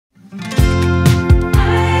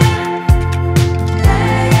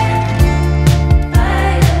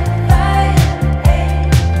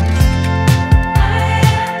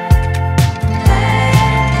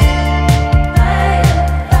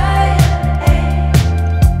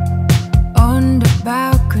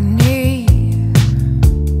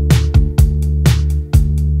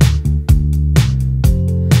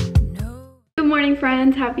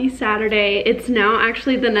happy Saturday. It's now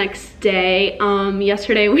actually the next day.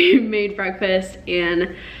 Yesterday we made breakfast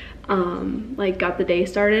and like got the day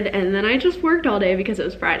started, and then I just worked all day because it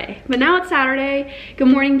was Friday. But now it's Saturday. Good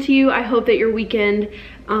morning to you. I hope that your weekend,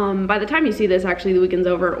 by the time you see this, actually the weekend's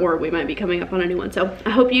over, or we might be coming up on a new one. So I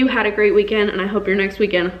hope you had a great weekend, and I hope your next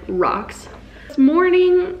weekend rocks. This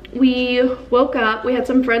morning we woke up. We had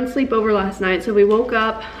some friends sleep over last night, so we woke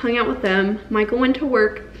up, hung out with them. Michael went to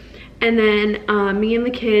work, and then me and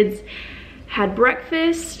the kids had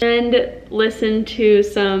breakfast and listened to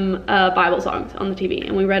some Bible songs on the TV,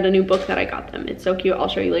 and we read a new book that I got them. It's so cute. I'll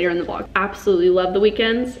show you later in the vlog. Absolutely love the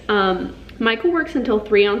weekends. Michael works until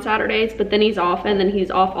 3 on Saturdays, but then he's off, and then he's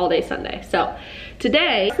off all day Sunday. So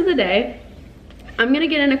today, this is the day, I'm gonna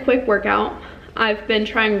get in a quick workout. I've been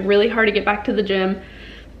trying really hard to get back to the gym,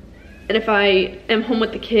 and if I am home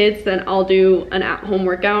with the kids, then I'll do an at-home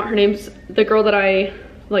workout. Her name's, the girl that I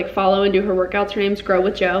like follow and do her workouts, her name's Grow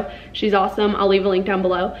with Joe. She's awesome. I'll leave a link down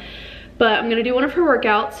below. But I'm gonna do one of her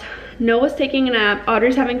workouts. Noah's taking a nap.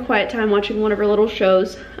 Audrey's having quiet time watching one of her little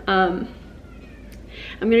shows. I'm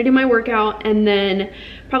gonna do my workout and then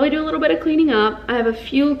probably do a little bit of cleaning up. I have a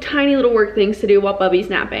few tiny little work things to do while Bubby's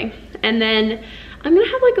napping. And then I'm gonna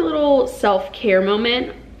have like a little self-care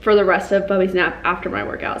moment for the rest of Bubby's nap after my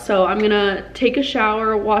workout. So I'm gonna take a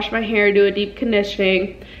shower, wash my hair, do a deep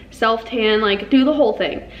conditioning, self-tan, like do the whole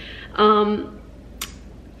thing.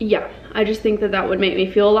 Yeah, I just think that that would make me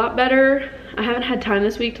feel a lot better. I haven't had time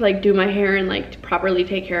this week to like do my hair and like to properly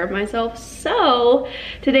take care of myself. So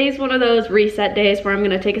today's one of those reset days where I'm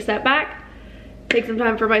gonna take a step back, take some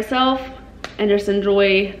time for myself, and just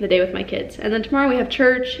enjoy the day with my kids. And then tomorrow we have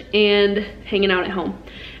church and hanging out at home.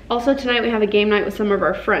 Also tonight we have a game night with some of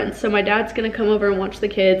our friends. So my dad's gonna come over and watch the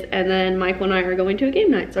kids, and then Michael and I are going to a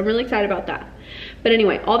game night. So I'm really excited about that. But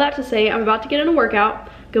anyway, all that to say, I'm about to get in a workout.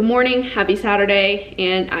 Good morning, happy Saturday,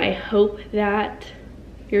 and I hope that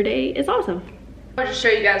your day is awesome. I'll just show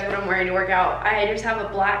you guys what I'm wearing to work out. I just have a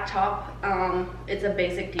black top. It's a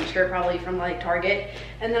basic t-shirt, probably from like Target.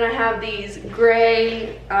 And then I have these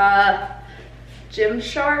gray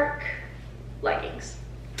Gymshark leggings.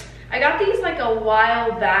 I got these like a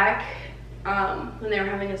while back when they were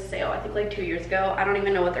having a sale, I think like 2 years ago. I don't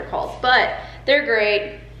even know what they're called, but they're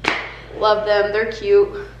great. Love them, they're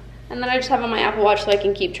cute. And then I just have on my Apple Watch so I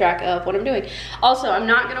can keep track of what I'm doing. Also, I'm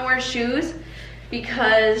not gonna wear shoes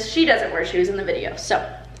because she doesn't wear shoes in the video. So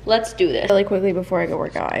let's do this. Really quickly before I go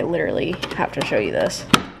work out, I literally have to show you this.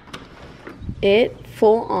 It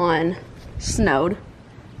full on snowed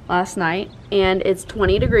last night, and it's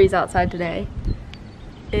 20 degrees outside today.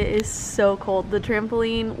 It is so cold. The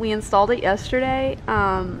trampoline, we installed it yesterday,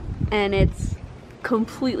 and it's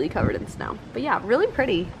completely covered in snow. But yeah, really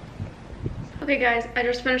pretty. Okay guys, I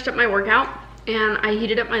just finished up my workout and I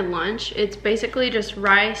heated up my lunch. It's basically just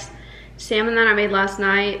rice, salmon that I made last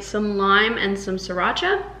night, some lime and some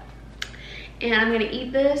sriracha. And I'm gonna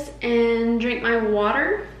eat this and drink my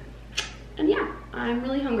water. And yeah, I'm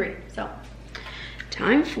really hungry, so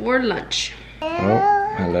time for lunch.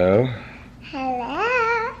 Oh, hello.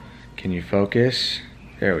 Hello. Can you focus?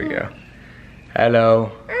 There we go.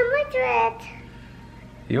 Hello. I want to do it.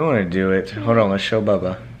 You want to do it? Hold on, let's show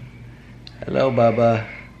Bubba. Hello, Bubba.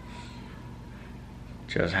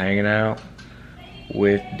 Just hanging out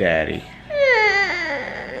with Daddy.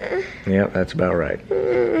 Yep, that's about right.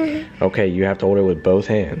 Okay, you have to hold it with both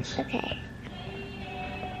hands. Okay.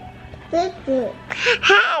 Hello,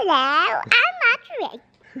 I'm Audrey.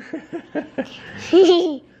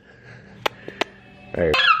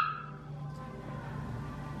 There.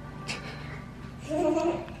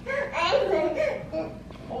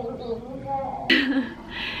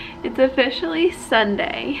 It's officially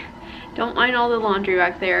Sunday. Don't mind all the laundry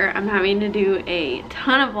back there. I'm having to do a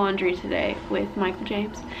ton of laundry today with Michael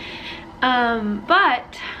James.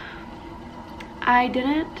 But I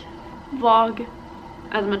didn't vlog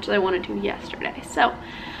as much as I wanted to yesterday. So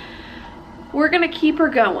we're gonna keep her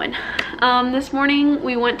going. This morning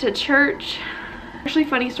we went to church. Actually,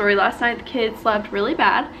 funny story, last night the kids slept really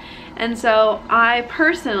bad. And so I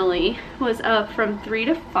personally was up from 3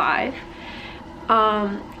 to 5.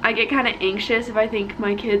 I get kind of anxious if I think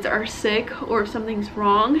my kids are sick or if something's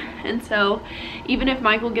wrong. And so even if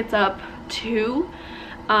Michael gets up 2,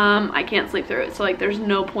 I can't sleep through it. So like there's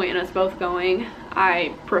no point in us both going.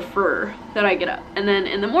 I prefer that I get up. And then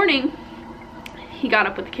in the morning, he got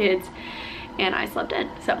up with the kids and I slept in.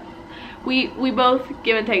 So we both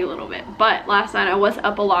give and take a little bit. But last night I was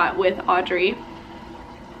up a lot with Audrey.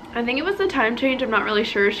 I think it was the time change, I'm not really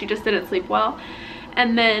sure. She just didn't sleep well.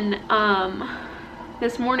 And then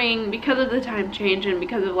this morning, because of the time change and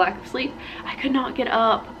because of lack of sleep, I could not get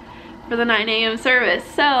up for the 9 a.m. service.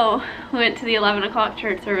 So we went to the 11 o'clock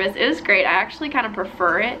church service. It was great. I actually kind of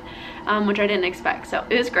prefer it, which I didn't expect. So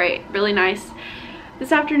it was great, really nice.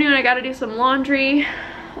 This afternoon I got to do some laundry.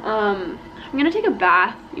 I'm gonna take a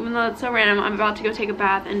bath, even though it's so random. I'm about to go take a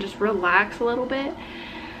bath and just relax a little bit.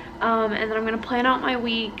 And then I'm gonna plan out my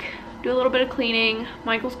week, do a little bit of cleaning.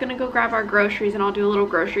 Michael's gonna go grab our groceries and I'll do a little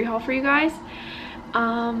grocery haul for you guys.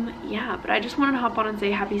 Yeah, but I just wanted to hop on and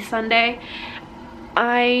say happy Sunday.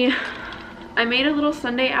 I made a little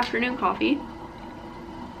Sunday afternoon coffee.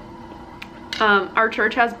 Our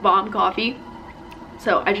church has bomb coffee,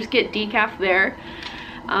 so I just get decaf there.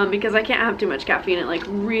 Because I can't have too much caffeine. It like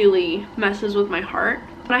really messes with my heart.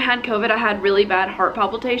 When I had COVID, I had really bad heart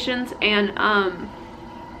palpitations, and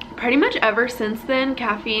pretty much ever since then,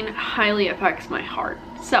 caffeine highly affects my heart.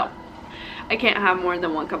 So I can't have more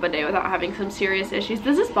than 1 cup a day without having some serious issues.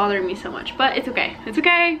 This is bothering me so much, but it's okay. It's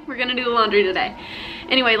okay. We're gonna do the laundry today.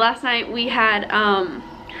 Anyway, last night we had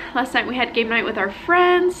game night with our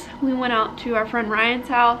friends. We went out to our friend Ryan's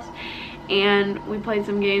house and we played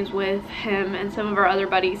some games with him and some of our other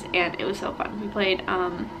buddies, and it was so fun. We played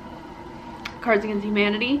Cards Against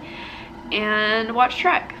Humanity and watched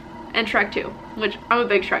Shrek and Shrek 2, which I'm a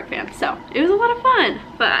big Shrek fan, so it was a lot of fun.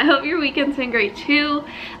 But I hope your weekend's been great too.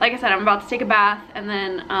 Like I said, I'm about to take a bath, and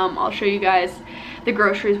then I'll show you guys the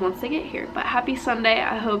groceries once they get here. But happy Sunday.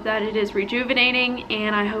 I hope that it is rejuvenating,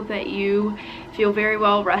 and I hope that you feel very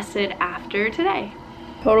well rested after today.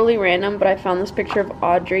 Totally random, but I found this picture of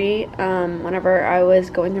Audrey whenever I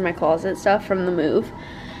was going through my closet stuff from the move,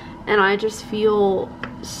 and I just feel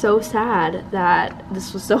so sad that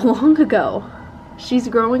this was so long ago. She's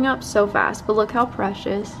growing up so fast, but look how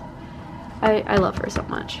precious. I love her so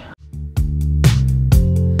much.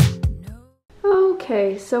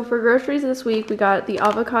 Okay, so for groceries this week, we got the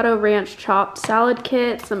avocado ranch chopped salad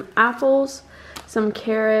kit, some apples, some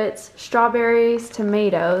carrots, strawberries,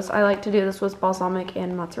 tomatoes. I like to do this with balsamic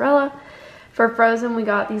and mozzarella. For frozen, we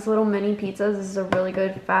got these little mini pizzas. This is a really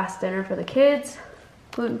good fast dinner for the kids.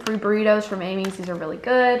 Gluten-free burritos from Amy's. These are really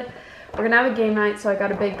good. We're gonna have a game night, so I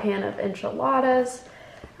got a big pan of enchiladas.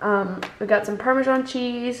 We got some Parmesan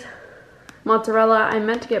cheese, mozzarella. I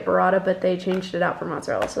meant to get burrata, but they changed it out for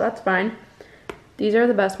mozzarella, so that's fine. These are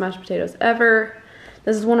the best mashed potatoes ever.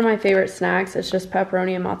 This is one of my favorite snacks. It's just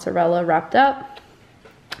pepperoni and mozzarella wrapped up.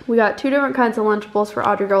 We got 2 different kinds of Lunchables for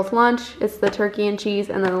Audrey Girl's lunch. It's the turkey and cheese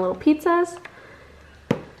and then the little pizzas.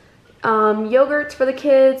 Yogurts for the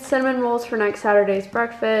kids, cinnamon rolls for next Saturday's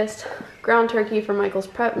breakfast, ground turkey for Michael's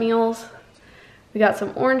prep meals. We got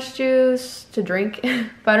some orange juice to drink,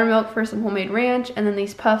 buttermilk for some homemade ranch, and then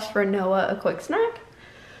these puffs for Noah, a quick snack.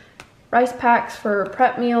 Rice packs for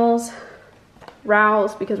prep meals,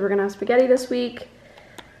 rows because we're gonna have spaghetti this week,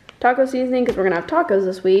 taco seasoning because we're gonna have tacos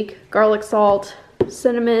this week, garlic salt,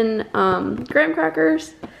 cinnamon graham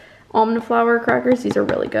crackers, almond flour crackers. These are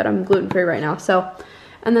really good. I'm gluten-free right now, so.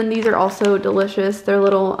 And then these are also delicious. They're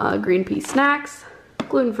little green pea snacks,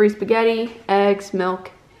 gluten-free spaghetti, eggs,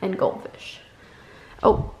 milk, and goldfish.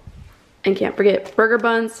 Oh, and can't forget burger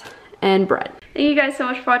buns and bread. Thank you guys so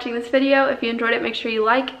much for watching this video. If you enjoyed it, make sure you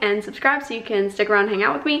like and subscribe so you can stick around and hang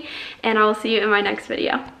out with me, and I will see you in my next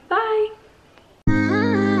video. Bye!